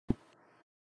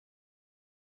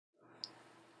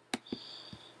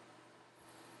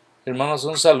Hermanos,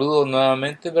 un saludo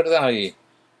nuevamente, ¿verdad? Y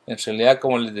en realidad,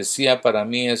 como les decía, para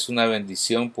mí es una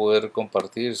bendición poder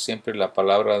compartir siempre la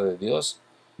palabra de Dios.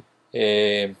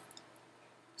 Eh,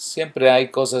 Siempre hay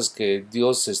cosas que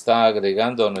Dios está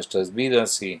agregando a nuestras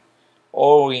vidas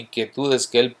o inquietudes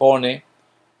que Él pone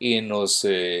y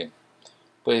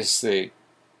pues,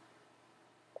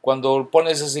 cuando pone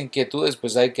esas inquietudes,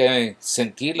 pues hay que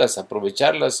sentirlas,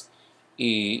 aprovecharlas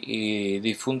y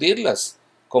difundirlas,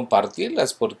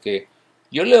 compartirlas, porque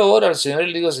yo le oro al Señor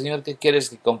y le digo, Señor, ¿qué quieres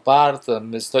que comparta?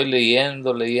 Me estoy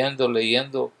leyendo,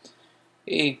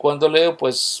 y cuando leo,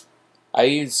 pues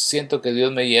ahí siento que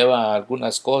Dios me lleva a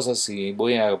algunas cosas y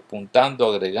voy apuntando,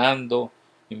 agregando,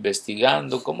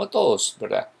 investigando, como todos,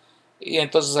 ¿verdad? Y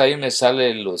entonces ahí me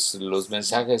salen los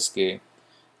mensajes que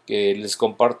les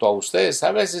comparto a ustedes.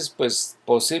 A veces, pues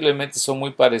posiblemente son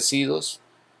muy parecidos,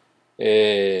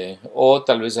 o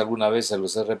tal vez alguna vez se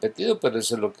los he repetido, pero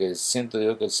eso es lo que siento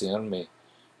yo que el Señor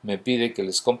me pide que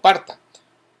les comparta.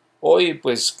 Hoy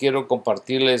pues quiero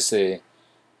compartirles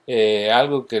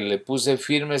algo que le puse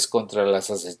firmes contra las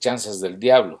acechanzas del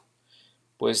diablo.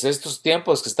 Pues estos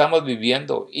tiempos que estamos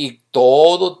viviendo y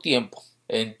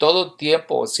en todo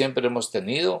tiempo siempre hemos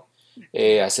tenido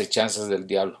acechanzas del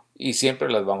diablo y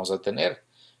siempre las vamos a tener.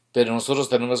 Pero nosotros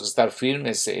tenemos que estar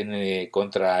firmes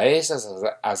contra esas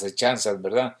acechanzas,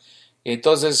 ¿verdad?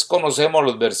 Entonces conocemos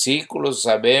los versículos,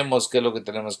 sabemos qué es lo que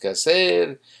tenemos que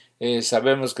hacer,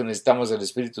 sabemos que necesitamos el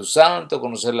Espíritu Santo,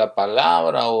 conocer la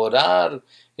palabra, orar,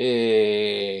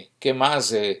 ¿qué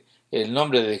más? El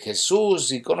nombre de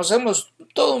Jesús y conocemos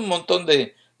todo un montón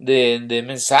de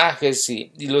mensajes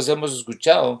y los hemos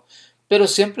escuchado, pero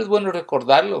siempre es bueno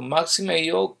recordarlo. Máxime,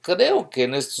 yo creo que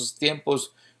en estos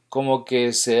tiempos como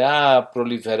que se ha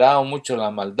proliferado mucho la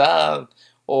maldad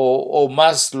o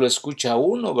más lo escucha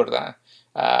uno, ¿verdad?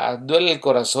 Duele el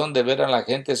corazón de ver a la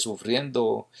gente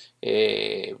sufriendo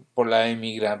por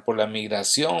la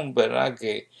migración, ¿verdad?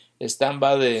 Que están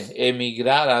va de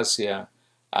emigrar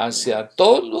hacia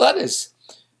todos lugares.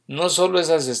 No solo es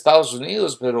hacia Estados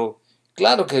Unidos, pero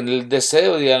claro que el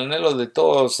deseo y el anhelo de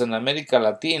todos en América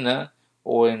Latina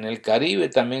o en el Caribe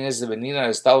también es de venir a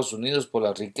Estados Unidos por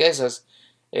las riquezas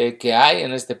que hay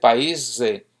en este país,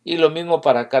 y lo mismo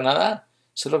para Canadá.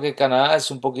 Solo que Canadá es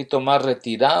un poquito más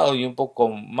retirado y un poco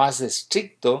más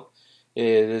estricto.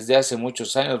 Desde hace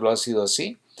muchos años lo ha sido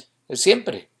así,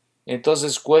 siempre.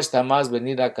 Entonces cuesta más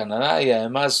venir a Canadá y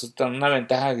además una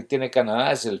ventaja que tiene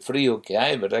Canadá es el frío que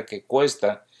hay, ¿verdad? Que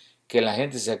cuesta que la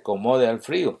gente se acomode al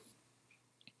frío.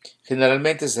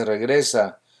 Generalmente se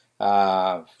regresa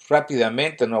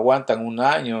rápidamente, no aguantan un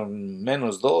año,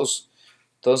 menos dos.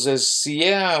 Entonces, si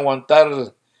llegan a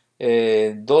aguantar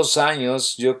 2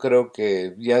 años, yo creo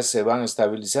que ya se van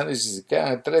estabilizando y si se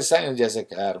quedan 3 años ya se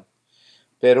quedaron.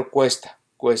 Pero cuesta,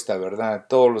 ¿verdad?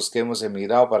 Todos los que hemos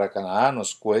emigrado para Canadá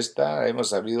nos cuesta, hemos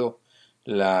sabido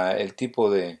el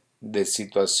tipo de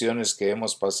situaciones que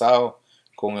hemos pasado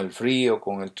con el frío,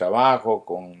 con el trabajo,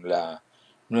 con la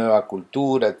nueva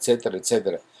cultura, etcétera,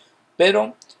 etcétera.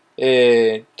 Pero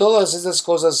todas esas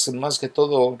cosas, más que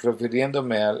todo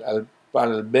refiriéndome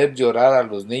al ver llorar a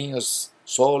los niños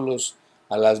solos,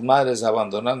 a las madres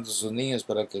abandonando a sus niños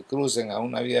para que crucen a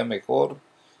una vida mejor,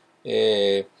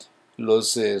 eh,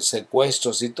 los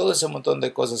secuestros y todo ese montón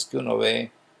de cosas que uno ve,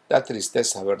 da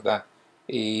tristeza, ¿verdad?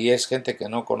 Y es gente que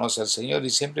no conoce al Señor y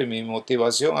siempre mi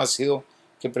motivación ha sido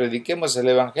que prediquemos el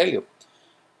Evangelio.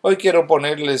 Hoy quiero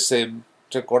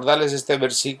recordarles este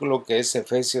versículo que es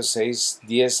Efesios 6,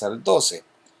 10 al 12,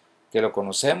 que lo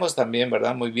conocemos también,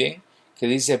 ¿verdad? Muy bien, que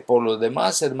dice, por los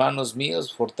demás, hermanos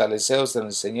míos, fortaleceos en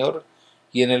el Señor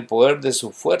y en el poder de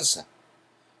su fuerza,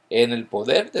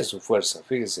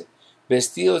 fíjese,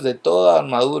 vestidos de toda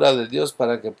armadura de Dios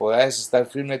para que podáis estar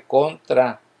firme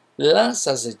contra las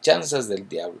acechanzas del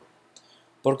diablo.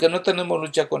 Porque no tenemos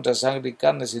lucha contra sangre y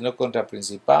carne, sino contra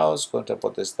principados, contra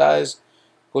potestades,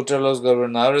 contra los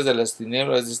gobernadores de las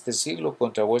tinieblas de este siglo,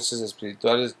 contra vuestras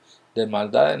espirituales de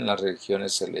maldad en las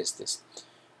regiones celestes.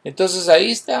 Entonces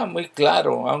ahí está muy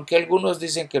claro, aunque algunos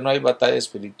dicen que no hay batalla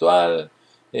espiritual,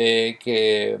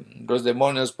 que los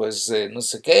demonios pues no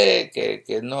sé qué,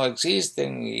 que no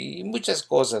existen y muchas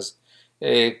cosas.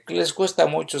 Les cuesta a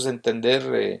muchos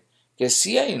entender que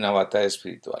sí hay una batalla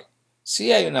espiritual,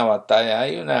 sí hay una batalla,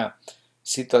 hay una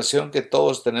situación que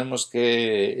todos tenemos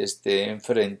que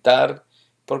enfrentar,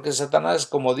 porque Satanás,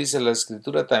 como dice la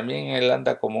escritura, también él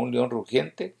anda como un león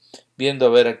rugiente, viendo a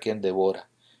ver a quién devora.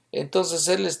 Entonces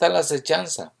Él está en la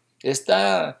acechanza,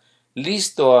 está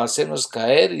listo a hacernos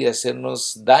caer y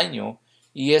hacernos daño,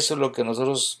 y eso es lo que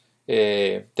nosotros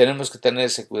tenemos que tener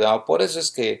ese cuidado. Por eso es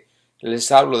que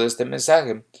les hablo de este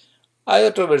mensaje. Hay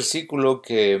otro versículo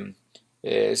que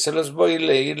se los voy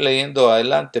a ir leyendo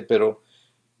adelante, pero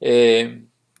eh,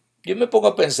 yo me pongo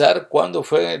a pensar cuándo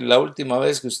fue la última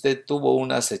vez que usted tuvo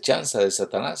una acechanza de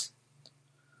Satanás.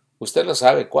 Usted lo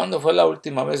sabe, ¿cuándo fue la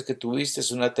última vez que tuviste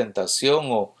una tentación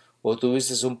o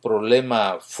tuviste un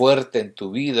problema fuerte en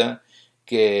tu vida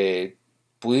que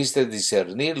pudiste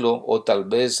discernirlo o tal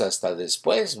vez hasta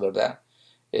después, ¿verdad?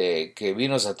 Que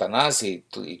vino Satanás y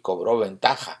cobró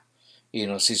ventaja y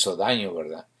nos hizo daño,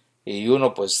 ¿verdad? Y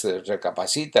uno pues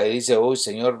recapacita y dice, uy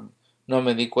Señor, no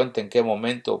me di cuenta en qué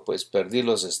momento pues perdí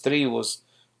los estribos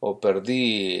o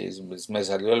perdí, me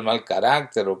salió el mal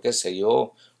carácter o qué sé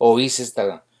yo, o hice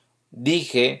esta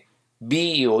dije,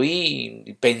 vi, oí,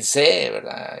 y pensé,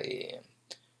 ¿verdad? Y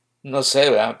no sé,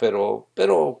 ¿verdad?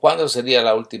 Pero ¿cuándo sería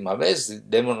la última vez?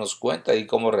 Démonos cuenta y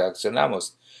cómo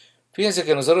reaccionamos. Fíjense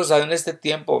que nosotros en este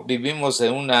tiempo vivimos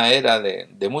en una era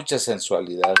de mucha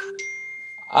sensualidad.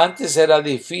 Antes era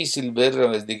difícil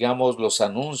ver, digamos, los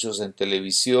anuncios en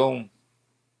televisión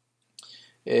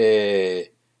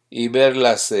eh, y ver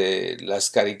las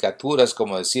caricaturas,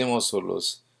 como decimos, o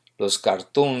los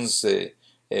cartoons,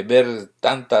 ver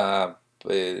tanta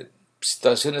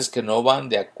situaciones que no van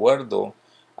de acuerdo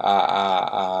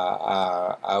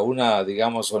a una,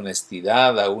 digamos,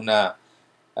 honestidad,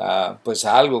 pues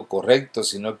a algo correcto,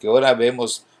 sino que ahora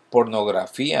vemos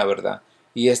pornografía, ¿verdad?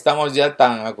 Y estamos ya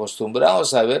tan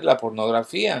acostumbrados a ver la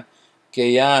pornografía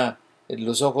que ya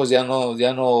los ojos ya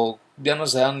no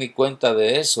se dan ni cuenta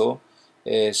de eso.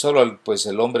 Solo pues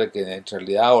el hombre que en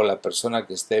realidad o la persona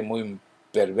que esté muy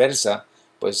perversa,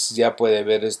 pues ya puede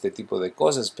ver este tipo de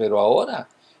cosas. Pero ahora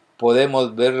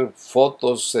podemos ver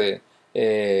fotos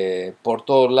por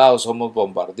todos lados, somos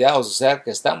bombardeados, o sea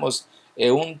que estamos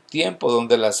en un tiempo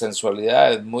donde la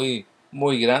sensualidad es muy,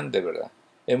 muy grande, ¿verdad?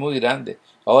 Es muy grande.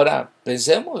 Ahora,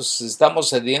 pensemos, estamos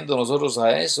cediendo nosotros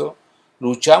a eso,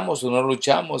 luchamos o no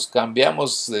luchamos,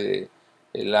 cambiamos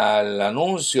el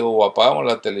anuncio o apagamos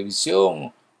la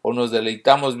televisión o nos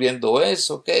deleitamos viendo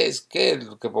eso, ¿qué es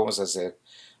lo que podemos hacer?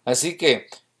 Así que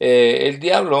el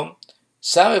diablo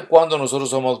sabe cuándo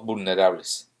nosotros somos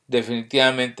vulnerables,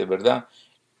 definitivamente, ¿verdad?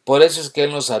 Por eso es que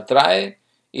Él nos atrae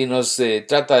y nos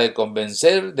trata de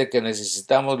convencer de que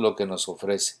necesitamos lo que nos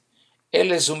ofrece.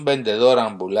 Él es un vendedor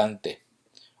ambulante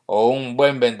o un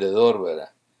buen vendedor,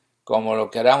 ¿verdad? Como lo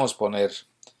queramos poner.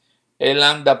 Él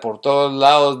anda por todos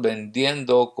lados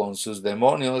vendiendo con sus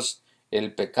demonios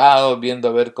el pecado, viendo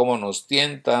a ver cómo nos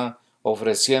tienta,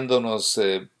 ofreciéndonos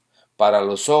para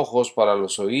los ojos, para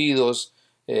los oídos,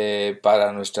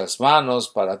 para nuestras manos,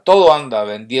 para todo anda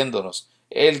vendiéndonos.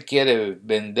 Él quiere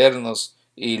vendernos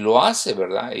y lo hace,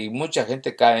 ¿verdad? Y mucha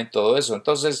gente cae en todo eso.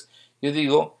 Entonces, yo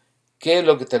digo, ¿qué es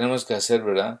lo que tenemos que hacer,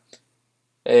 verdad?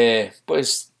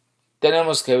 Pues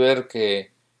tenemos que ver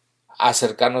que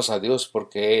acercarnos a Dios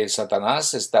porque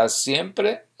Satanás está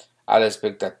siempre a la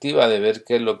expectativa de ver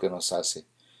qué es lo que nos hace.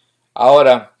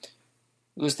 Ahora,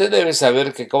 usted debe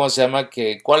saber que, ¿cómo se llama?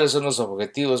 Que cuáles son los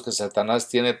objetivos que Satanás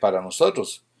tiene para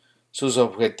nosotros. Sus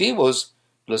objetivos,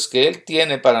 los que él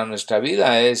tiene para nuestra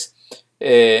vida es,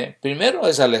 primero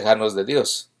es alejarnos de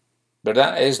Dios,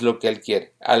 ¿verdad? Es lo que él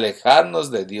quiere, alejarnos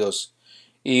de Dios.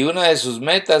 Y una de sus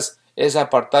metas es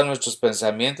apartar nuestros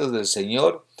pensamientos del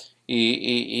Señor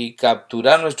y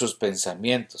capturar nuestros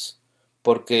pensamientos,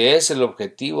 porque es el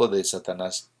objetivo de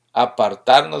Satanás,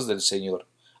 apartarnos del Señor,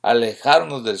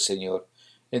 alejarnos del Señor.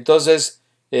 Entonces,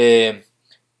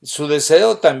 su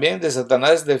deseo también de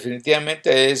Satanás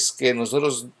definitivamente es que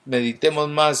nosotros meditemos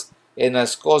más en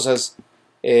las cosas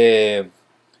eh,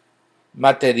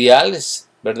 materiales,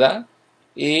 ¿verdad?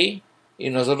 Y, y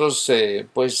nosotros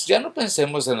pues ya no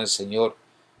pensemos en el Señor.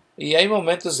 Y hay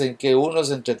momentos en que uno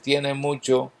se entretiene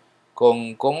mucho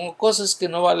con cosas que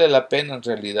no vale la pena en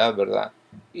realidad, ¿verdad?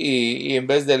 Y en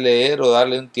vez de leer o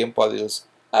darle un tiempo a Dios,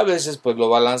 a veces pues lo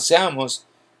balanceamos,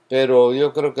 pero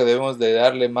yo creo que debemos de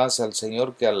darle más al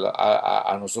Señor que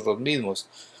a nosotros mismos.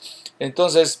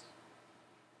 Entonces,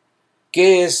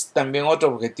 ¿qué es también otro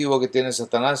objetivo que tiene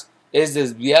Satanás? Es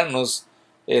desviarnos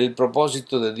el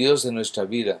propósito de Dios en nuestra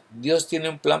vida. Dios tiene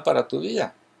un plan para tu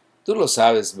vida. Tú lo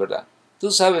sabes, ¿verdad?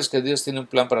 Tú sabes que Dios tiene un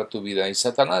plan para tu vida y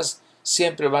Satanás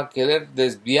siempre va a querer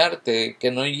desviarte,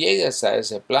 que no llegues a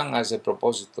ese plan, a ese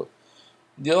propósito.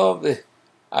 Yo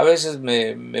a veces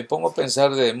me pongo a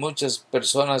pensar de muchas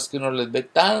personas que uno les ve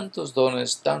tantos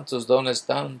dones, tantos dones,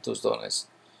 tantos dones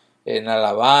en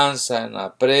alabanza, en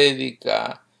la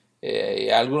prédica, y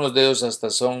algunos de ellos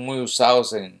hasta son muy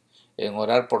usados en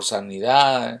orar por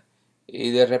sanidad,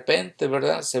 y de repente,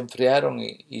 ¿verdad? Se enfriaron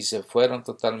y se fueron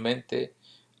totalmente,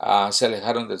 se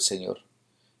alejaron del Señor.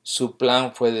 su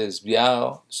plan fue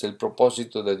desviado, el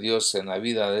propósito de Dios en la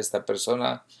vida de esta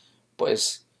persona,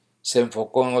 pues se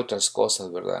enfocó en otras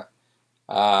cosas, ¿verdad?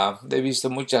 He visto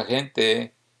mucha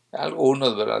gente,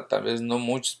 algunos, ¿verdad? Tal vez no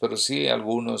muchos, pero sí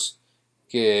algunos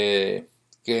que,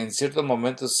 que en ciertos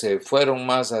momentos se fueron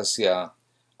más hacia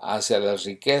las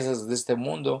riquezas de este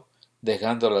mundo,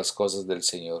 dejando las cosas del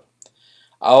Señor.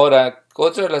 Ahora,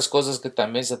 otra de las cosas que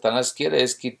también Satanás quiere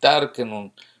es quitar que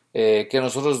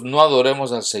nosotros no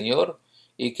adoremos al Señor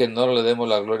y que no le demos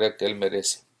la gloria que Él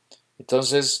merece.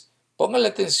 Entonces, póngale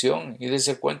atención y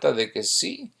dése cuenta de que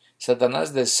sí,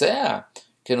 Satanás desea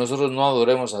que nosotros no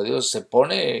adoremos a Dios. Se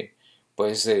pone,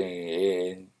 pues,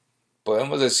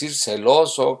 podemos decir,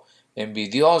 celoso,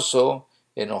 envidioso,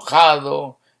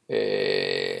 enojado,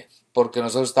 porque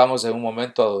nosotros estamos en un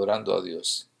momento adorando a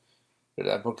Dios,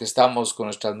 ¿verdad? Porque estamos con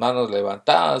nuestras manos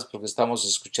levantadas, porque estamos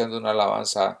escuchando una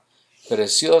alabanza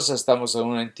preciosa, estamos en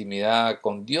una intimidad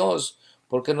con Dios,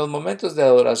 porque en los momentos de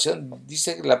adoración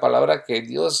dice la palabra que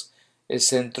Dios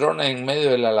se entrona en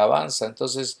medio de la alabanza.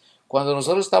 Entonces, cuando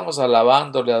nosotros estamos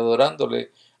alabándole,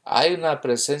 adorándole, hay una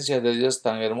presencia de Dios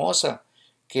tan hermosa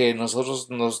que nosotros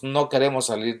no queremos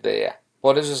salir de ella.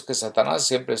 Por eso es que Satanás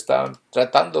siempre está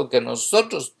tratando que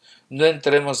nosotros no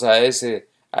entremos a ese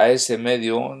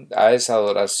medio, a esa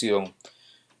adoración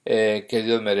que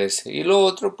Dios merece. Y lo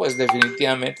otro, pues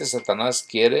definitivamente Satanás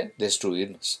quiere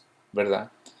destruirnos,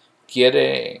 ¿verdad?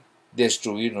 Quiere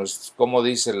destruirnos, como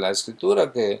dice la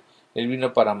escritura, que Él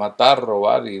vino para matar,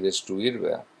 robar y destruir,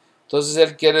 ¿verdad? Entonces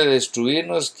Él quiere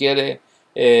destruirnos, quiere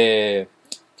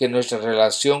que nuestra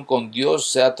relación con Dios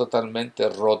sea totalmente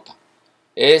rota.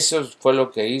 Eso fue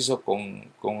lo que hizo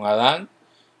con Adán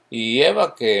y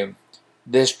Eva, que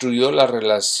destruyó la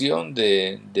relación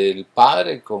del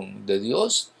Padre de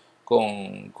Dios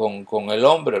con el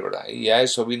hombre, ¿verdad? Y a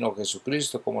eso vino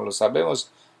Jesucristo, como lo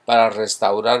sabemos, para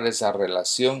restaurar esa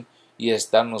relación y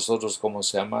estar nosotros, como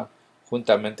se llama,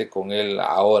 juntamente con Él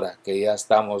ahora, que ya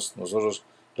estamos nosotros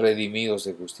redimidos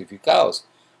y justificados.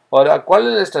 Ahora, ¿cuál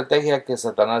es la estrategia que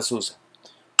Satanás usa?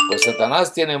 Pues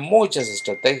Satanás tiene muchas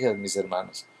estrategias, mis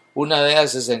hermanos. Una de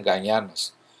ellas es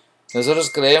engañarnos. Nosotros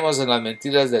creemos en las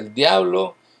mentiras del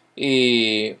diablo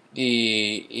y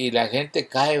la gente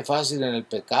cae fácil en el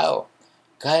pecado.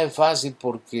 Cae fácil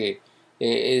porque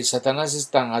Satanás es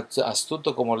tan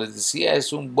astuto, como les decía,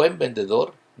 es un buen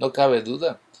vendedor, no cabe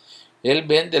duda. Él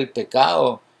vende el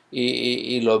pecado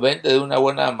y lo vende de una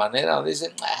buena manera.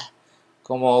 Dicen,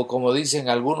 como dicen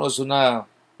algunos,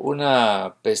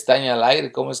 una pestaña al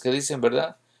aire, ¿cómo es que dicen,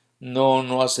 verdad?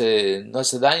 No hace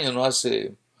daño, no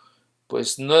hace,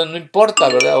 pues no importa,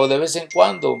 ¿verdad? O de vez en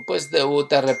cuando, pues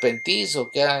te arrepentís o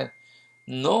que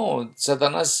no,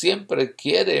 Satanás siempre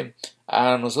quiere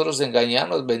a nosotros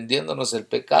engañarnos vendiéndonos el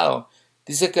pecado.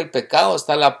 Dice que el pecado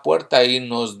está a la puerta y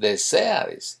nos desea,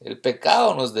 dice. El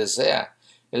pecado nos desea.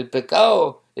 El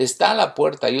pecado está a la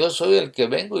puerta. Yo soy el que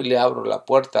vengo y le abro la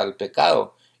puerta al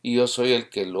pecado y yo soy el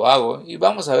que lo hago. Y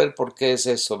vamos a ver por qué es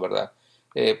eso, ¿verdad?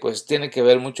 Pues tiene que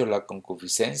ver mucho la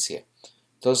concupiscencia.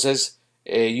 Entonces,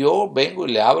 yo vengo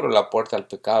y le abro la puerta al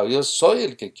pecado. Yo soy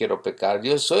el que quiero pecar.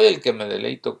 Yo soy el que me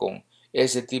deleito con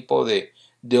ese tipo de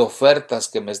ofertas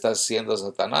que me está haciendo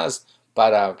Satanás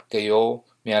para que yo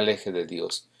me aleje de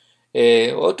Dios.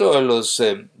 Otro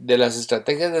de las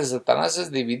estrategias de Satanás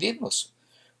es dividirnos,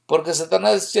 porque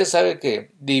Satanás ya sabe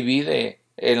que divide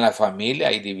en la familia,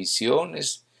 hay división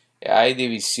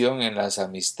en las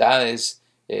amistades,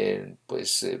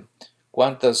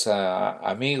 cuántos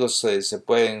amigos se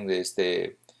pueden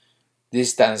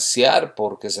distanciar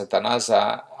porque Satanás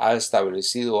ha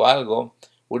establecido algo,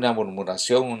 una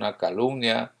murmuración, una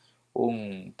calumnia,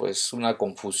 una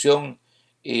confusión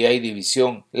y hay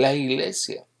división. La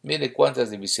iglesia, mire cuántas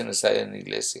divisiones hay en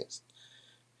iglesias.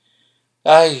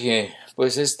 Ay,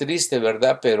 pues es triste,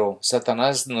 ¿verdad? Pero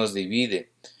Satanás nos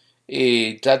divide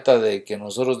y trata de que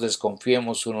nosotros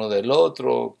desconfiemos uno del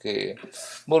otro, que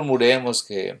murmuremos,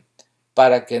 que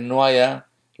para que no haya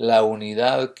la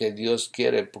unidad que Dios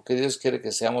quiere, porque Dios quiere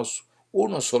que seamos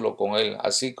uno solo con Él,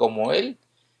 así como Él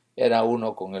era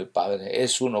uno con el Padre,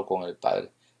 es uno con el Padre.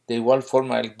 De igual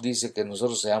forma, Él dice que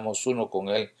nosotros seamos uno con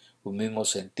Él, un mismo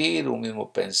sentir, un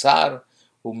mismo pensar,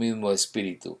 un mismo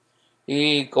espíritu.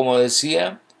 Y como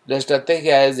decía, la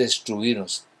estrategia es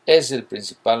destruirnos, es el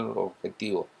principal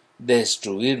objetivo,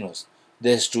 destruirnos,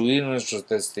 destruir nuestro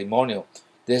testimonio,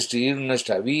 destruir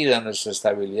nuestra vida, nuestra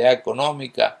estabilidad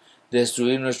económica,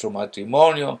 destruir nuestro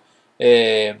matrimonio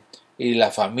y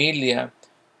la familia,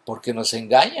 porque nos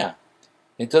engaña.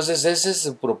 Entonces ese es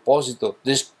su propósito,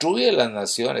 destruye las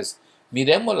naciones.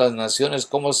 Miremos las naciones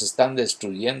cómo se están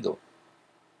destruyendo.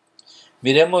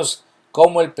 Miremos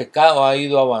cómo el pecado ha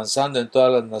ido avanzando en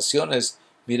todas las naciones.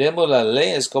 Miremos las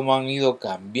leyes, cómo han ido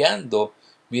cambiando.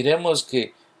 Miremos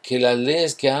que las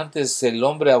leyes que antes el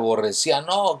hombre aborrecía,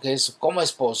 no, que es, ¿cómo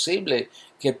es posible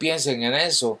que piensen en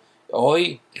eso?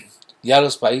 Hoy ya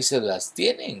los países las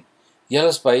tienen, ya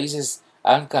los países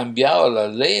han cambiado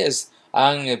las leyes,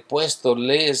 han puesto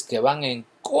leyes que van en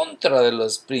contra de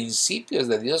los principios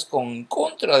de Dios, en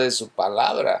contra de su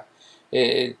palabra.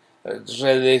 Eh,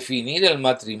 Redefinir el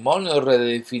matrimonio,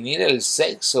 redefinir el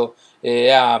sexo,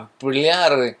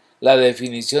 ampliar la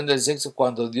definición del sexo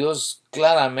cuando Dios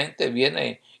claramente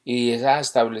viene y ha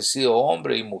establecido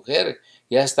hombre y mujer,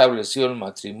 y ha establecido el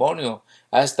matrimonio,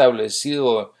 ha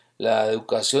establecido la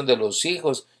educación de los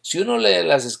hijos. Si uno lee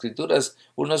las escrituras,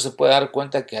 uno se puede dar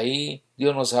cuenta que ahí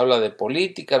Dios nos habla de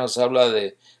política, nos habla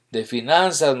de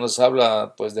finanzas, nos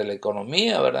habla pues de la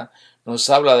economía, ¿verdad?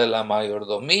 Nos habla de la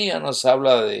mayordomía, nos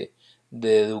habla de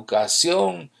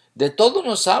educación, de todo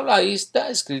nos habla, ahí está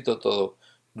escrito todo.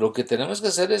 Lo que tenemos que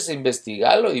hacer es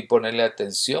investigarlo y ponerle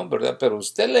atención, ¿verdad? Pero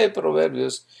usted lee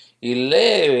Proverbios y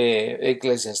lee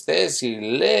Eclesiastés y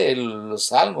lee los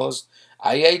Salmos.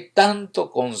 Ahí hay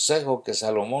tanto consejo que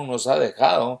Salomón nos ha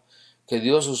dejado, que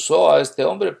Dios usó a este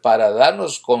hombre para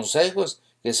darnos consejos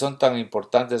que son tan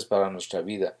importantes para nuestra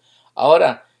vida.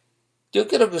 Ahora, yo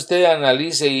quiero que usted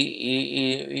analice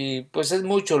pues es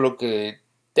mucho lo que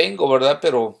tengo, ¿verdad?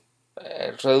 Pero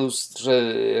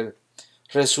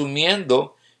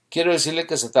resumiendo, quiero decirle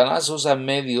que Satanás usa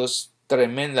medios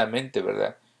tremendamente,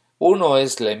 ¿verdad? Uno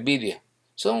es la envidia.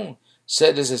 Son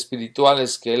seres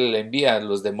espirituales que él envía a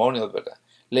los demonios, ¿verdad?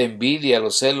 La envidia,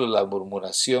 los celos, la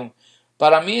murmuración.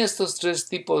 Para mí estos tres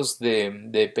tipos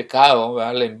de pecado,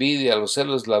 ¿verdad? La envidia, los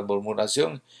celos, la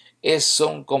murmuración,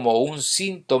 son como un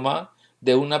síntoma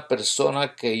de una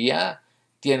persona que ya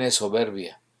tiene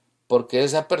soberbia, porque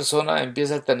esa persona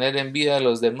empieza a tener envidia de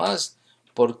los demás,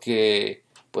 porque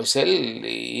pues él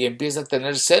y empieza a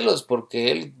tener celos,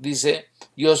 porque él dice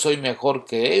yo soy mejor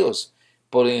que ellos,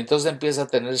 entonces empieza a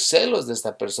tener celos de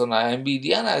esta persona, a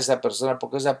envidiar a esa persona,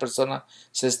 porque esa persona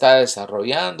se está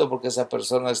desarrollando, porque esa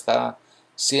persona está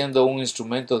siendo un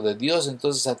instrumento de Dios.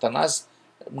 Entonces Satanás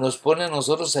nos pone a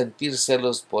nosotros sentir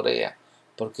celos por ella,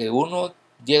 porque uno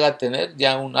llega a tener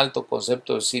ya un alto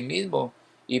concepto de sí mismo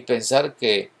y pensar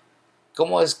que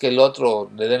cómo es que el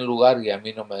otro le den lugar y a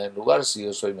mí no me den lugar si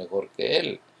yo soy mejor que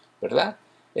él, ¿verdad?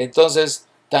 Entonces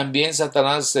también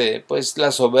Satanás, pues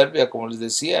la soberbia, como les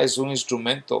decía, es un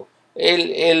instrumento.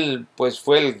 Él pues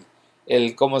fue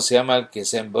 ¿cómo se llama? El que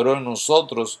sembró en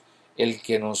nosotros, el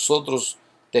que nosotros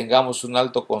tengamos un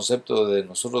alto concepto de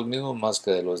nosotros mismos más que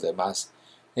de los demás.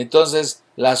 Entonces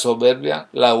la soberbia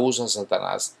la usa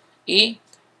Satanás. Y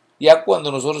ya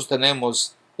cuando nosotros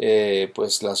tenemos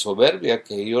pues la soberbia,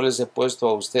 que yo les he puesto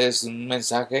a ustedes en un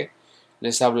mensaje,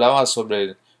 les hablaba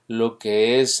sobre lo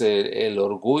que es el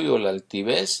orgullo, la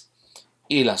altivez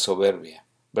y la soberbia,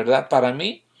 ¿verdad? Para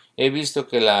mí he visto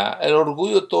que el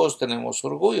orgullo, todos tenemos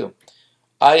orgullo.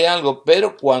 Hay algo,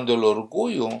 pero cuando el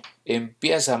orgullo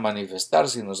empieza a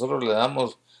manifestarse y nosotros le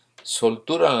damos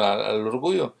soltura al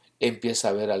orgullo, empieza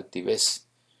a haber altivez.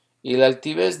 Y la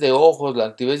altivez de ojos, la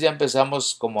altivez ya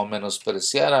empezamos como a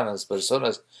menospreciar a las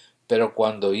personas, pero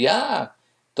cuando ya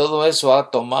todo eso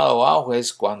ha tomado auge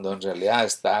es cuando en realidad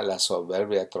está la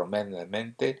soberbia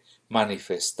tremendamente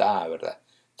manifestada, ¿verdad?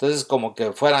 Entonces como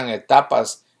que fueran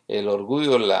etapas el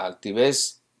orgullo, la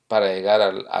altivez para llegar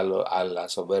a la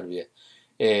soberbia.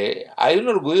 Hay un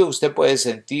orgullo que usted puede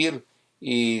sentir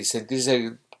y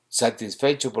sentirse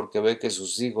satisfecho porque ve que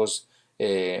sus hijos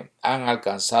han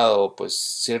alcanzado pues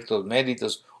ciertos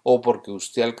méritos o porque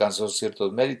usted alcanzó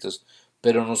ciertos méritos.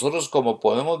 Pero nosotros como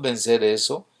podemos vencer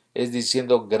eso es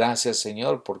diciendo gracias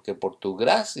Señor porque por tu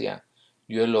gracia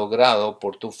yo he logrado,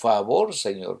 por tu favor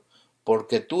Señor,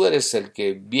 porque tú eres el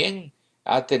que bien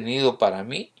ha tenido para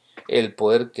mí el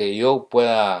poder que yo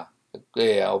pueda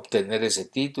obtener ese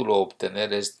título,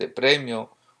 obtener este premio,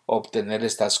 obtener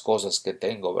estas cosas que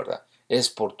tengo, ¿verdad? Es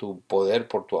por tu poder,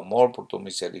 por tu amor, por tu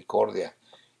misericordia.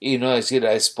 Y no decir,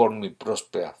 es por mis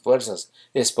prósperas fuerzas,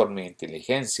 es por mi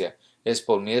inteligencia, es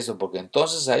por mi eso, porque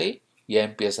entonces ahí ya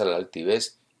empieza la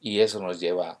altivez y eso nos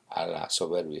lleva a la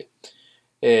soberbia.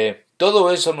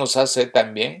 Todo eso nos hace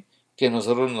también que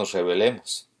nosotros nos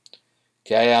rebelemos,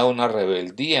 que haya una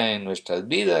rebeldía en nuestras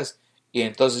vidas y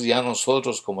entonces ya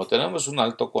nosotros, como tenemos un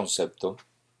alto concepto,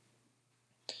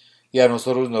 ya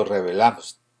nosotros nos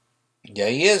rebelamos. Y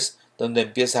ahí es donde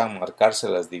empiezan a marcarse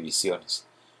las divisiones.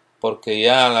 Porque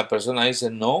ya la persona dice,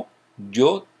 no,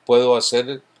 yo puedo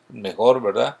hacer mejor,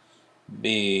 ¿verdad?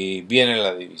 Y viene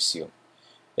la división.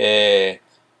 Eh,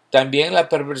 También la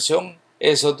perversión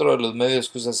es otro de los medios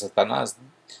que usa Satanás.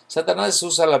 Satanás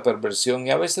usa la perversión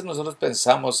y a veces nosotros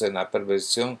pensamos en la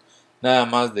perversión nada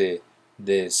más de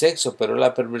sexo, pero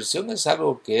la perversión es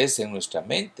algo que es en nuestra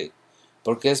mente,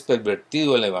 porque es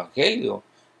pervertido el evangelio.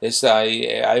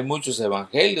 Hay muchos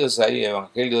evangelios, hay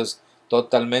evangelios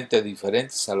totalmente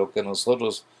diferentes a lo que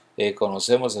nosotros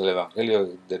conocemos el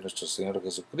evangelio de nuestro Señor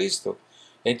Jesucristo.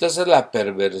 Entonces la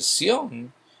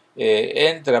perversión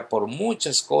entra por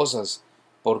muchas cosas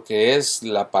porque es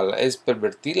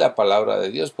pervertir la palabra de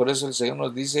Dios. Por eso el Señor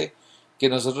nos dice que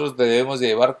nosotros debemos de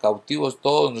llevar cautivos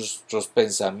todos nuestros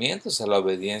pensamientos a la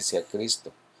obediencia a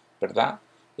Cristo, ¿verdad?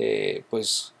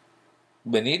 Pues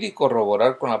venir y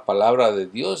corroborar con la palabra de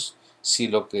Dios si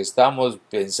lo que estamos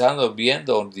pensando,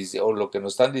 viendo o lo que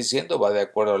nos están diciendo va de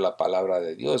acuerdo a la palabra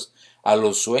de Dios, a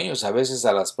los sueños, a veces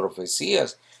a las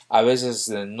profecías, a veces,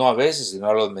 no a veces, sino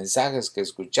a los mensajes que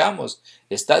escuchamos,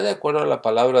 está de acuerdo a la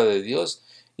palabra de Dios.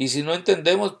 Y si no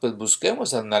entendemos, pues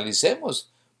busquemos,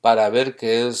 analicemos para ver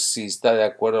qué es, si está de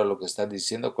acuerdo a lo que están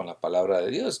diciendo con la palabra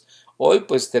de Dios. Hoy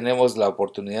pues tenemos la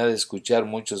oportunidad de escuchar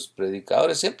muchos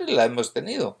predicadores, siempre la hemos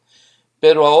tenido,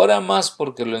 pero ahora más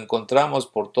porque lo encontramos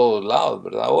por todos lados,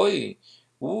 ¿verdad? Hoy,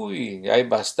 hay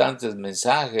bastantes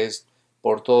mensajes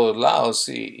por todos lados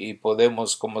y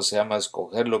podemos, ¿cómo se llama?,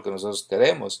 escoger lo que nosotros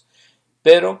queremos.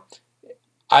 Pero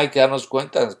hay que darnos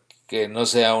cuenta que no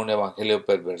sea un evangelio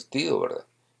pervertido, ¿verdad?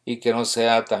 Y que no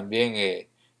sea también,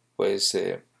 pues,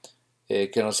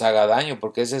 que nos haga daño,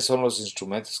 porque esos son los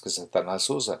instrumentos que Satanás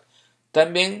usa.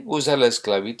 También usa la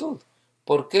esclavitud.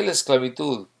 ¿Por qué la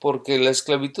esclavitud? Porque la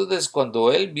esclavitud es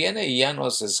cuando Él viene y ya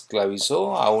nos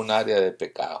esclavizó a un área de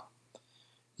pecado.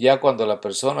 Ya cuando la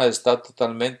persona está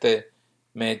totalmente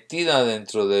metida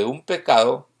dentro de un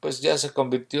pecado, pues ya se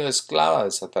convirtió en esclava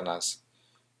de Satanás.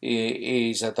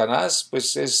 Y Satanás,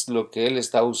 pues es lo que él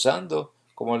está usando,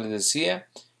 como les decía,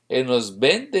 él nos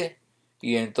vende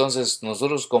y entonces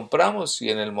nosotros compramos y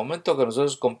en el momento que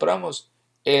nosotros compramos,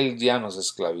 él ya nos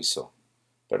esclavizó,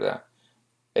 ¿verdad?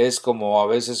 Es como a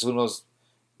veces unos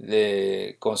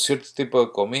con cierto tipo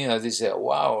de comidas dice,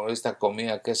 wow, esta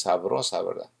comida qué sabrosa,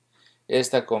 ¿verdad?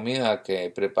 Esta comida que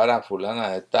prepara fulana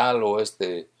de tal o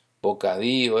este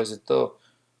bocadillo, ese todo,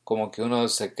 como que uno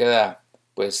se queda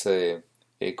pues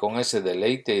con ese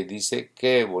deleite y dice,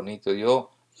 qué bonito, yo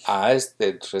a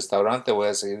este restaurante voy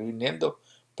a seguir viniendo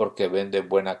porque vende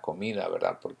buena comida,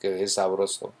 ¿verdad? Porque es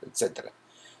sabroso, etcétera.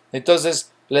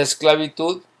 Entonces, la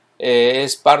esclavitud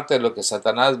es parte de lo que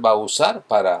Satanás va a usar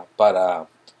para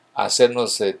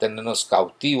hacernos, tenernos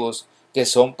cautivos, que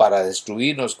son para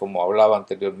destruirnos, como hablaba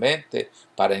anteriormente,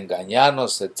 para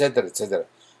engañarnos, etcétera, etcétera.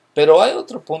 Pero hay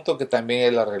otro punto que también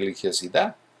es la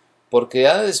religiosidad, porque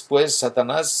ya después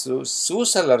Satanás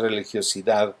usa la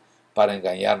religiosidad para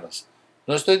engañarnos.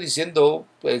 No estoy diciendo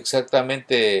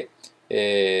exactamente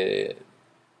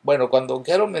bueno, cuando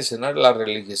quiero mencionar la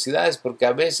religiosidad es porque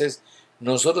a veces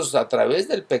nosotros a través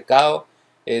del pecado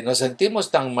nos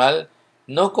sentimos tan mal,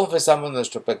 no confesamos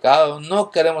nuestro pecado, no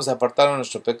queremos apartarnos de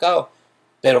nuestro pecado,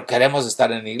 pero queremos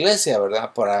estar en la iglesia,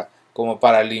 ¿verdad? Como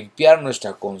para limpiar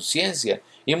nuestra conciencia.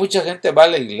 Y mucha gente va a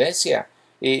la iglesia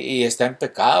y está en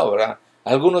pecado, ¿verdad?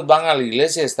 Algunos van a la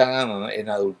iglesia y están en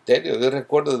adulterio. Yo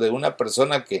recuerdo de una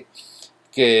persona que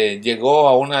llegó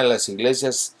a una de las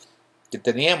iglesias que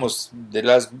teníamos,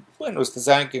 bueno, ustedes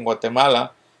saben que en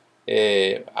Guatemala,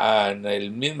 en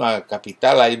la misma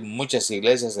capital, hay muchas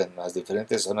iglesias en las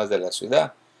diferentes zonas de la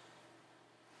ciudad.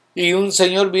 Y un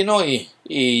señor vino y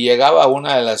llegaba a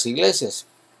una de las iglesias.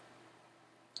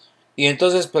 Y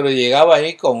entonces, pero llegaba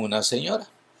ahí con una señora.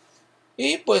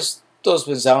 Y pues todos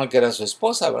pensaban que era su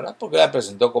esposa, ¿verdad? Porque la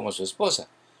presentó como su esposa.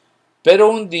 Pero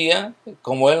un día,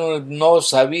 como él no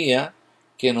sabía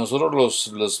que nosotros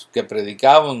los que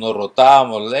predicábamos nos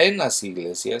rotábamos en las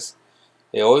iglesias,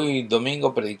 hoy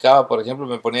domingo predicaba, por ejemplo,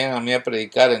 me ponían a mí a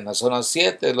predicar en la zona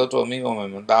 7, el otro domingo me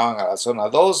mandaban a la zona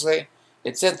 12,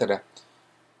 etcétera.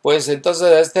 Pues entonces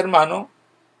a este hermano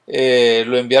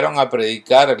lo enviaron a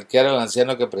predicar, el que era el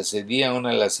anciano que precedía una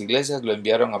de las iglesias, lo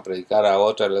enviaron a predicar a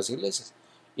otra de las iglesias.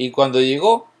 Y cuando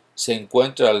llegó, se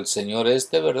encuentra el señor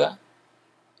 ¿verdad?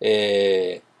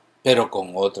 Eh, pero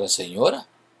con otra señora.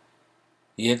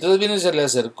 Y entonces vino y se le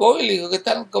acercó y le dijo, ¿qué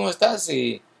tal? ¿Cómo estás?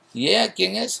 ¿Y ella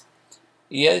quién es?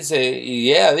 Y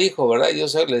ella dijo, ¿verdad? Yo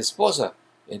soy la esposa.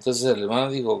 Entonces el hermano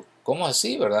dijo, ¿cómo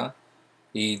así, verdad?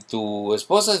 Y tu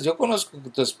esposa, yo conozco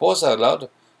a tu esposa, la otra.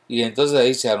 Y entonces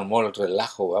ahí se armó el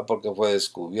relajo, ¿verdad? Porque fue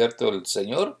descubierto el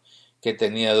señor que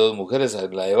tenía dos mujeres,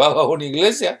 la llevaba a una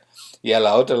iglesia y a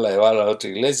la otra la llevaba a la otra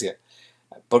iglesia,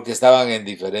 porque estaban en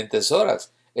diferentes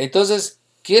horas. Entonces,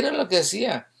 ¿qué era lo que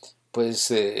hacía?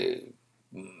 Pues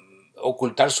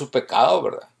ocultar su pecado,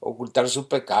 ¿verdad? Ocultar su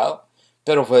pecado.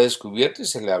 Pero fue descubierto y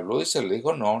se le habló y se le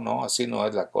dijo, no, no, así no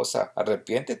es la cosa,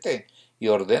 arrepiéntete y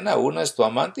ordena, una es tu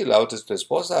amante y la otra es tu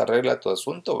esposa, arregla tu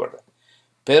asunto, ¿verdad?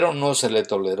 Pero no se le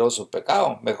toleró su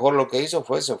pecado, mejor lo que hizo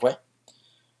fue, se fue,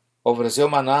 ofreció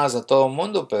manadas a todo el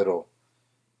mundo, pero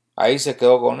ahí se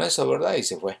quedó con eso, ¿verdad? Y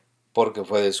se fue, porque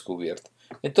fue descubierto.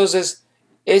 Entonces,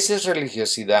 esa es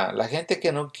religiosidad, la gente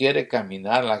que no quiere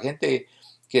caminar, la gente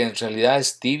que en realidad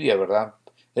es tibia, ¿verdad?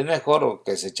 Es mejor o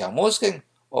que se chamusquen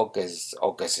o que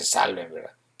se salven,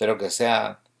 ¿verdad? Pero que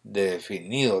sea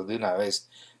definido de una vez.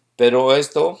 Pero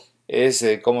esto es,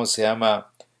 ¿cómo se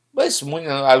llama? Pues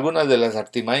algunas de las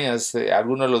artimañas,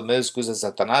 algunos de los medios que usa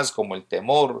Satanás, como el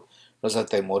temor, los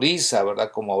atemoriza,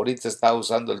 ¿verdad? Como ahorita está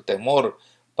usando el temor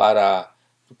para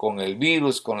con el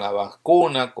virus, con la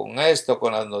vacuna, con esto,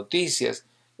 con las noticias,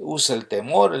 usa el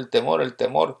temor, el temor, el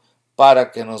temor,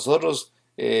 para que nosotros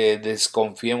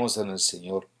desconfiemos en el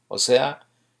Señor. O sea,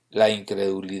 la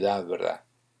incredulidad, ¿verdad?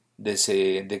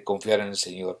 De confiar en el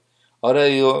Señor. Ahora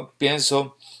yo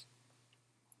pienso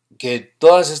que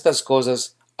todas estas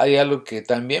cosas hay algo que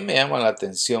también me llama la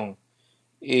atención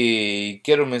y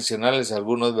quiero mencionarles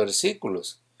algunos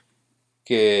versículos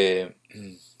que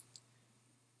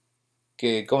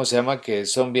 ¿cómo se llama? Que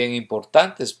son bien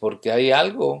importantes porque hay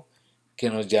algo que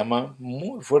nos llama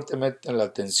muy fuertemente la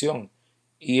atención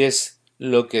y es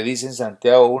lo que dice en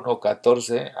Santiago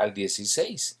 1:14 al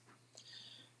 16.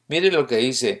 Mire lo que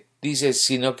dice,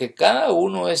 sino que cada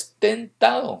uno es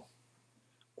tentado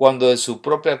cuando de su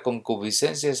propia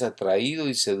concupiscencia es atraído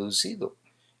y seducido.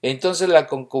 Entonces la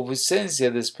concupiscencia,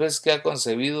 después que ha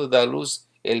concebido, da a luz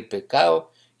el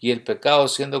pecado, y el pecado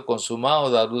siendo consumado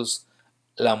da a luz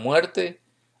la muerte.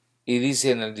 Y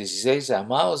dice en el 16,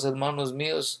 amados hermanos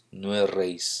míos, no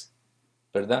erréis,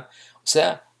 ¿verdad? O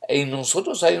sea, en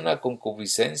nosotros hay una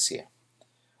concupiscencia,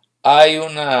 hay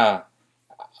una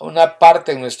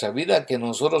parte en nuestra vida que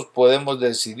nosotros podemos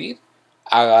decidir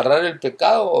agarrar el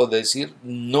pecado o decir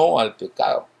no al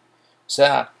pecado. O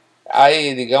sea,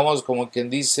 hay, digamos, como quien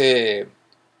dice,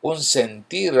 un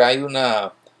sentir, hay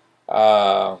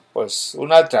pues,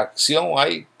 una atracción,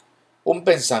 hay un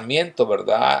pensamiento,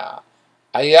 ¿verdad?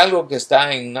 Hay algo que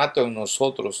está innato en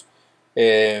nosotros.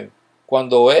 Eh,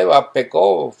 Cuando Eva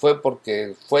pecó fue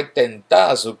porque fue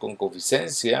tentada su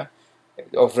concupiscencia,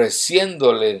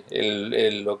 ofreciéndole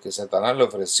lo que Satanás le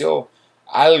ofreció,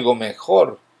 algo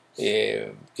mejor,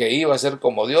 que iba a ser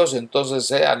como Dios. Entonces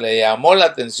ella le llamó la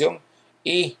atención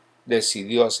y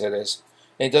decidió hacer eso.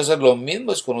 Entonces lo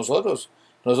mismo es con nosotros.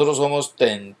 Nosotros somos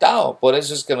tentados. Por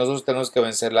eso es que nosotros tenemos que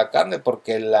vencer la carne,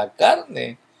 porque la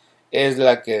carne es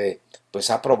la que pues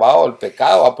ha probado el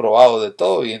pecado, ha probado de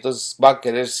todo y entonces va a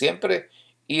querer siempre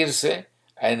irse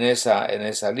en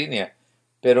esa línea.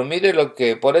 Pero mire lo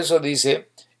que por eso dice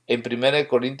en 1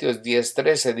 Corintios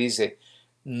 10:13 dice,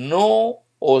 no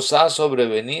os ha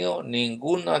sobrevenido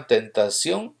ninguna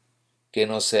tentación que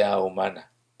no sea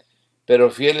humana,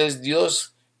 pero fiel es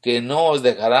Dios que no os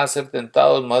dejará ser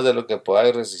tentados más de lo que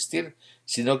podáis resistir,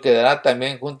 sino que dará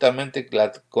también juntamente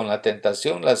con la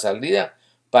tentación la salida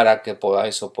para que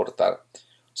podáis soportar.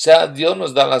 O sea, Dios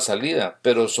nos da la salida,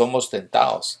 pero somos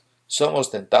tentados, somos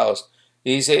tentados.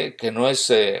 Y dice que no es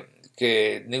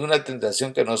que ninguna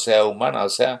tentación que no sea humana, o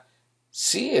sea,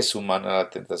 sí es humana la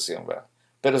tentación, ¿verdad?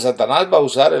 Pero Satanás va a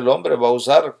usar, el hombre va a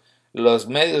usar los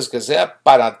medios que sea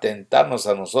para tentarnos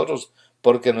a nosotros,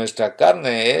 porque nuestra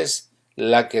carne es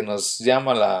la que nos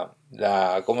llama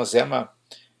 ¿cómo se llama?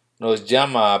 Nos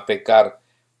llama a pecar.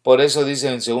 Por eso dice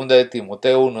en 2 de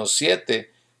Timoteo 1:7,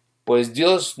 pues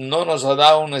Dios no nos ha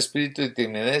dado un espíritu de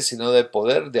timidez, sino de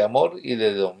poder, de amor y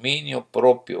de dominio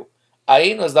propio.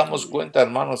 Ahí nos damos cuenta,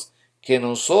 hermanos, que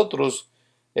nosotros,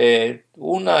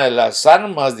 una de las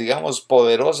armas, digamos,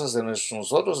 poderosas en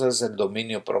nosotros es el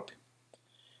dominio propio.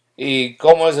 ¿Y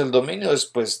cómo es el dominio? Es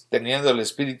pues teniendo el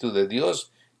Espíritu de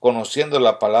Dios, conociendo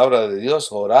la palabra de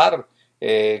Dios, orar,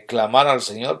 clamar al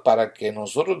Señor para que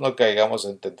nosotros no caigamos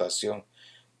en tentación.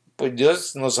 Pues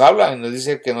Dios nos habla y nos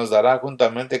dice que nos dará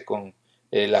juntamente con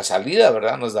la salida,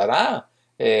 ¿verdad? Nos dará,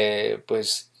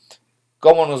 pues,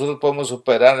 cómo nosotros podemos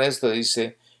superar esto.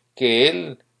 Dice que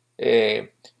Él,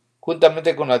 eh,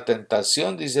 juntamente con la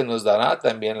tentación, dice, nos dará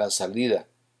también la salida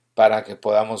para que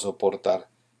podamos soportar.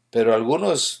 Pero a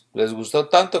algunos les gustó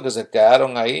tanto que se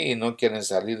quedaron ahí y no quieren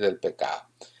salir del pecado.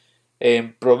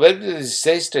 En Proverbios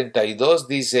 16:32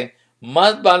 dice,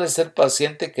 más vale ser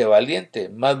paciente que valiente,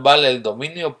 más vale el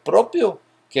dominio propio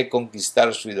que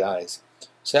conquistar ciudades.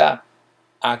 O sea,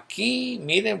 aquí,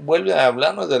 miren, vuelve a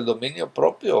hablarnos del dominio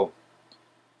propio.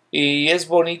 Y es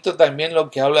bonito también lo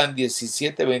que habla en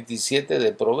 17:27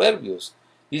 de Proverbios.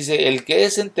 Dice, el que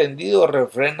es entendido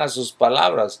refrena sus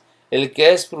palabras, El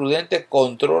que es prudente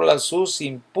controla sus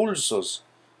impulsos.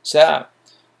 O sea,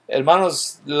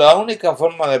 hermanos, la única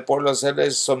forma de poderlo hacer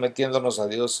es sometiéndonos a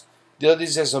Dios. Dios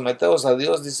dice, someteos a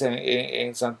Dios, dice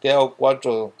en Santiago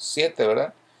 4:7,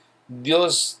 ¿verdad?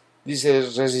 Dios dice,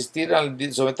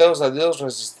 someteos a Dios,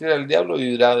 resistir al diablo y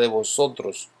huirá de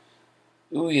vosotros.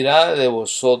 Huirá de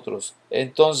vosotros.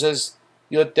 Entonces,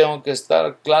 yo tengo que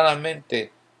estar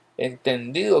claramente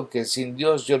entendido que sin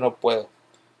Dios yo no puedo.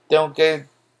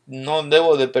 No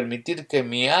debo de permitir que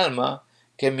mi alma,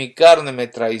 que mi carne me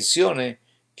traicione,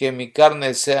 que mi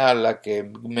carne sea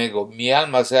mi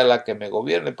alma sea la que me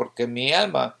gobierne, porque mi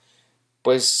alma,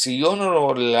 pues si yo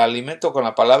no la alimento con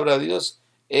la palabra de Dios,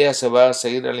 ella se va a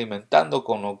seguir alimentando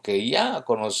con lo que ya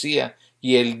conocía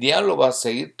y el diablo va a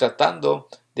seguir tratando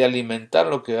de alimentar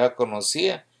lo que ya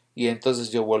conocía y entonces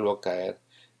yo vuelvo a caer.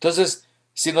 Entonces,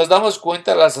 si nos damos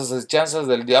cuenta las acechanzas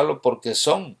del diablo porque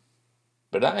son,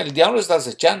 ¿verdad? El diablo está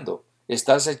acechando,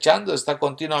 está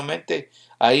continuamente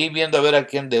ahí viendo a ver a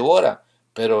quién devora.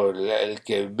 Pero el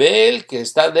que ve, el que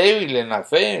está débil en la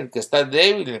fe, el que está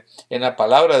débil en la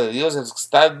palabra de Dios, el que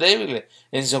está débil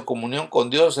en su comunión con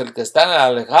Dios, el que está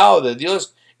alejado de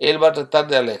Dios, él va a tratar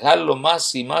de alejarlo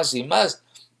más y más y más.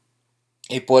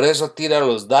 Y por eso tira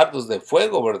los dardos de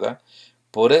fuego, ¿verdad?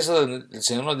 Por eso el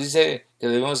Señor nos dice que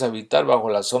debemos habitar bajo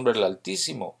la sombra del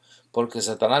Altísimo, porque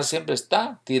Satanás siempre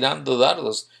está tirando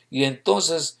dardos. Y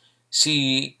entonces,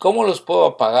 ¿cómo los puedo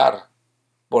apagar?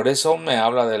 Por eso me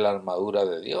habla de la armadura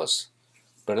de Dios,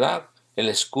 ¿verdad? El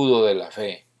escudo de la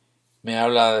fe. Me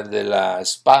habla de la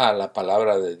espada, la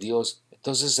palabra de Dios.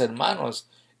 Entonces, hermanos,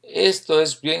 esto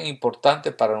es bien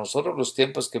importante para nosotros los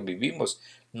tiempos que vivimos,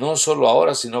 no solo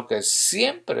ahora, sino que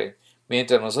siempre,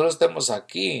 mientras nosotros estemos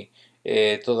aquí,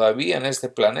 todavía en este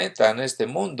planeta, en este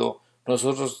mundo,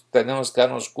 nosotros tenemos que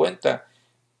darnos cuenta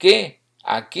que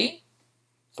aquí,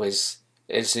 pues,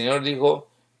 el Señor dijo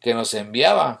que nos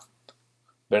enviaba,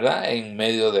 ¿verdad? En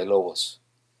medio de lobos.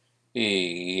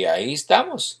 Y ahí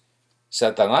estamos.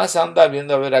 Satanás anda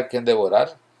viendo a ver a quién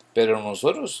devorar, pero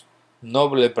nosotros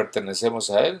no le pertenecemos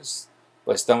a él,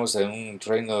 pues estamos en un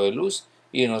reino de luz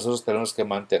y nosotros tenemos que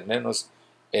mantenernos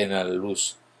en la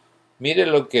luz. Mire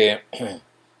lo que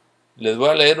les voy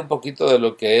a leer un poquito de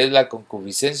lo que es la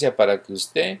concupiscencia para que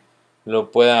usted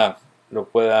lo pueda,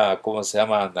 ¿cómo se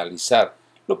llama?, analizar.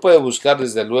 Lo puede buscar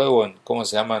desde luego en, ¿cómo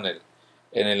se llama?,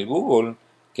 en el Google,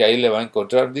 que ahí le va a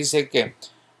encontrar. Dice que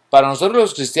para nosotros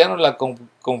los cristianos la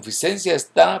concupiscencia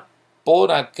está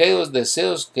por aquellos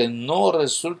deseos que no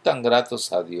resultan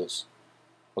gratos a Dios.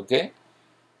 ¿Ok?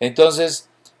 Entonces,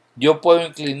 yo puedo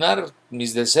inclinar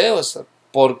mis deseos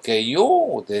porque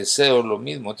yo deseo lo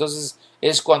mismo. Entonces,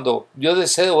 es cuando yo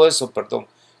deseo eso, perdón.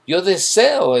 Yo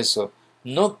deseo eso.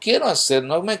 No quiero hacer,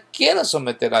 no me quiero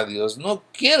someter a Dios, no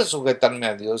quiero sujetarme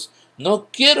a Dios, no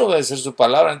quiero obedecer su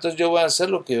palabra, entonces yo voy a hacer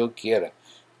lo que yo quiera.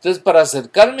 Entonces, para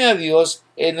acercarme a Dios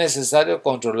es necesario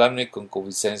controlar mi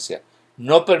concupiscencia,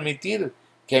 no permitir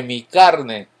que mi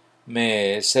carne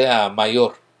me sea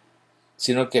mayor,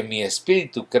 sino que mi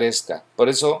espíritu crezca. Por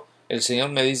eso el Señor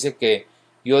me dice que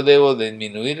yo debo de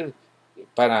disminuir,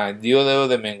 yo debo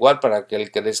de menguar para que Él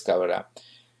crezca, ¿verdad?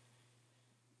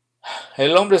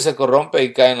 El hombre se corrompe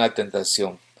y cae en la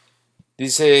tentación.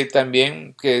 Dice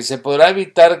también que se podrá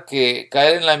evitar que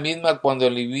caer en la misma cuando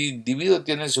el individuo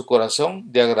tiene en su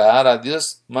corazón de agradar a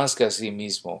Dios más que a sí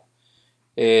mismo.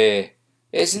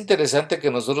 Es interesante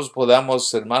que nosotros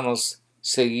podamos, hermanos,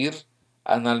 seguir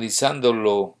analizando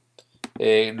lo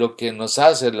que nos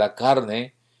hace la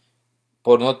carne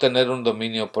por no tener un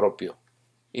dominio propio.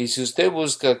 Y si usted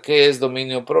busca qué es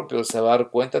dominio propio, se va a dar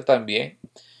cuenta también.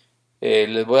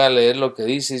 Les voy a leer lo que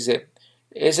dice.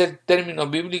 Es el término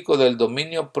bíblico del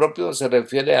dominio propio, se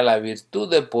refiere a la virtud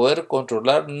de poder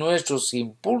controlar nuestros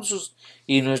impulsos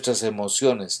y nuestras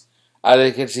emociones. Al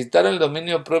ejercitar el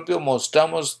dominio propio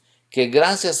mostramos que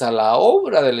gracias a la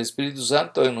obra del Espíritu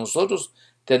Santo en nosotros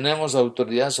tenemos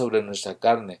autoridad sobre nuestra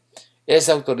carne.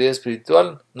 Esa autoridad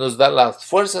espiritual nos da las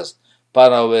fuerzas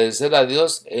para obedecer a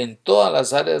Dios en todas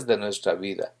las áreas de nuestra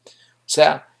vida. O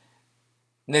sea,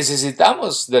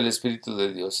 necesitamos del Espíritu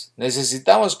de Dios,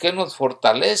 necesitamos que nos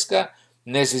fortalezca,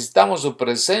 necesitamos su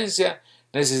presencia,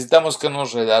 necesitamos que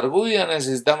nos redarguya,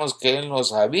 necesitamos que Él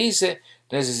nos avise,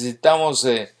 necesitamos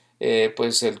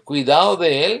pues el cuidado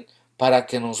de Él para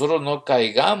que nosotros no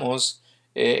caigamos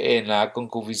en la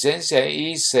concupiscencia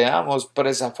y seamos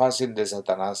presa fácil de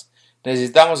Satanás.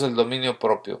 Necesitamos el dominio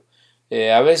propio.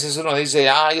 A veces uno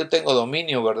dice, yo tengo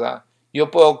dominio, ¿verdad? Yo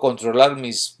puedo controlar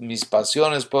mis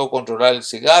pasiones, puedo controlar el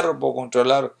cigarro, puedo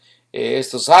controlar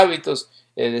estos hábitos,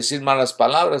 decir malas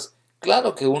palabras.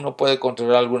 Claro que uno puede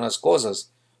controlar algunas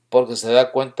cosas, porque se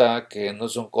da cuenta que no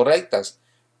son correctas,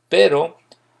 pero,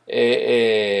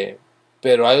 eh,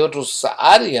 pero hay otras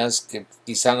áreas que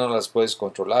quizá no las puedes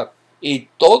controlar. Y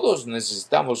todos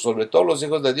necesitamos, sobre todo los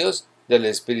hijos de Dios, del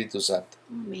Espíritu Santo.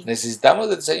 Amén. Necesitamos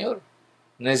del Señor,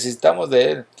 necesitamos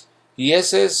de Él. Y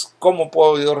ese es cómo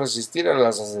puedo yo resistir a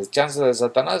las acechanzas de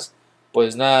Satanás.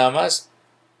 Pues nada más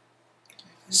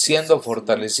siendo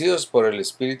fortalecidos por el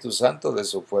Espíritu Santo de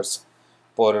su fuerza,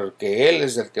 porque Él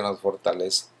es el que nos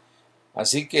fortalece.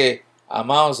 Así que,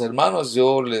 amados hermanos,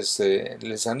 yo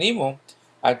les animo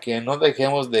a que no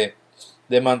dejemos de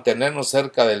mantenernos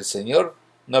cerca del Señor,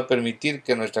 no permitir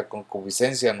que nuestra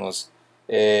concupiscencia nos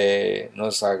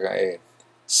haga,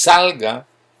 salga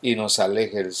y nos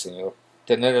aleje del Señor.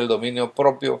 Tener el dominio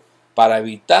propio para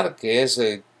evitar que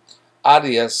ese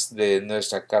áreas de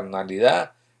nuestra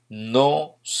carnalidad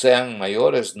no sean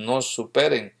mayores, no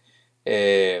superen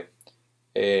eh,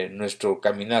 nuestro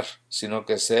caminar, sino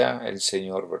que sea el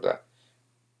Señor, ¿verdad?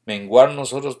 Menguar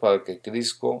nosotros para que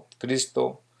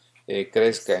Cristo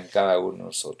crezca en cada uno de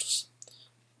nosotros.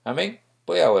 Amén.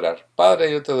 Voy a orar.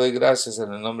 Padre, yo te doy gracias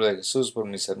en el nombre de Jesús por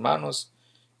mis hermanos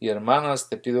y hermanas.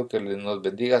 Te pido que nos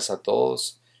bendigas a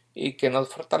todos y que nos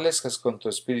fortalezcas con tu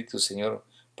Espíritu, Señor,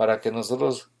 para que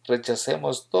nosotros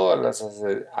rechacemos todas las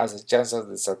acechanzas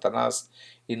de Satanás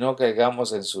y no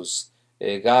caigamos en sus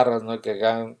garras, no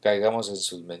caigamos en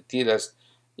sus mentiras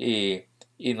y,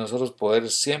 y nosotros poder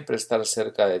siempre estar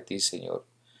cerca de ti, Señor.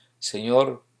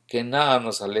 Señor, que nada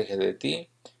nos aleje de ti.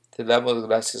 Te damos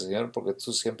gracias, Señor, porque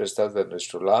tú siempre estás de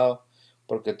nuestro lado,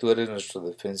 porque tú eres nuestro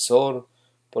defensor,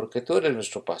 porque tú eres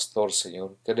nuestro pastor,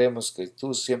 Señor. Queremos que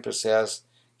tú siempre seas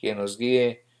quien nos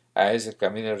guíe a ese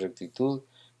camino de rectitud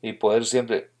y poder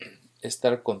siempre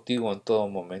estar contigo en todo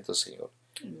momento, Señor.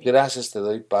 Amén. Gracias te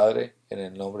doy, Padre, en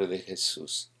el nombre de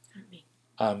Jesús. Amén.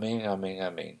 Amén, amén,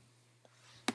 amén.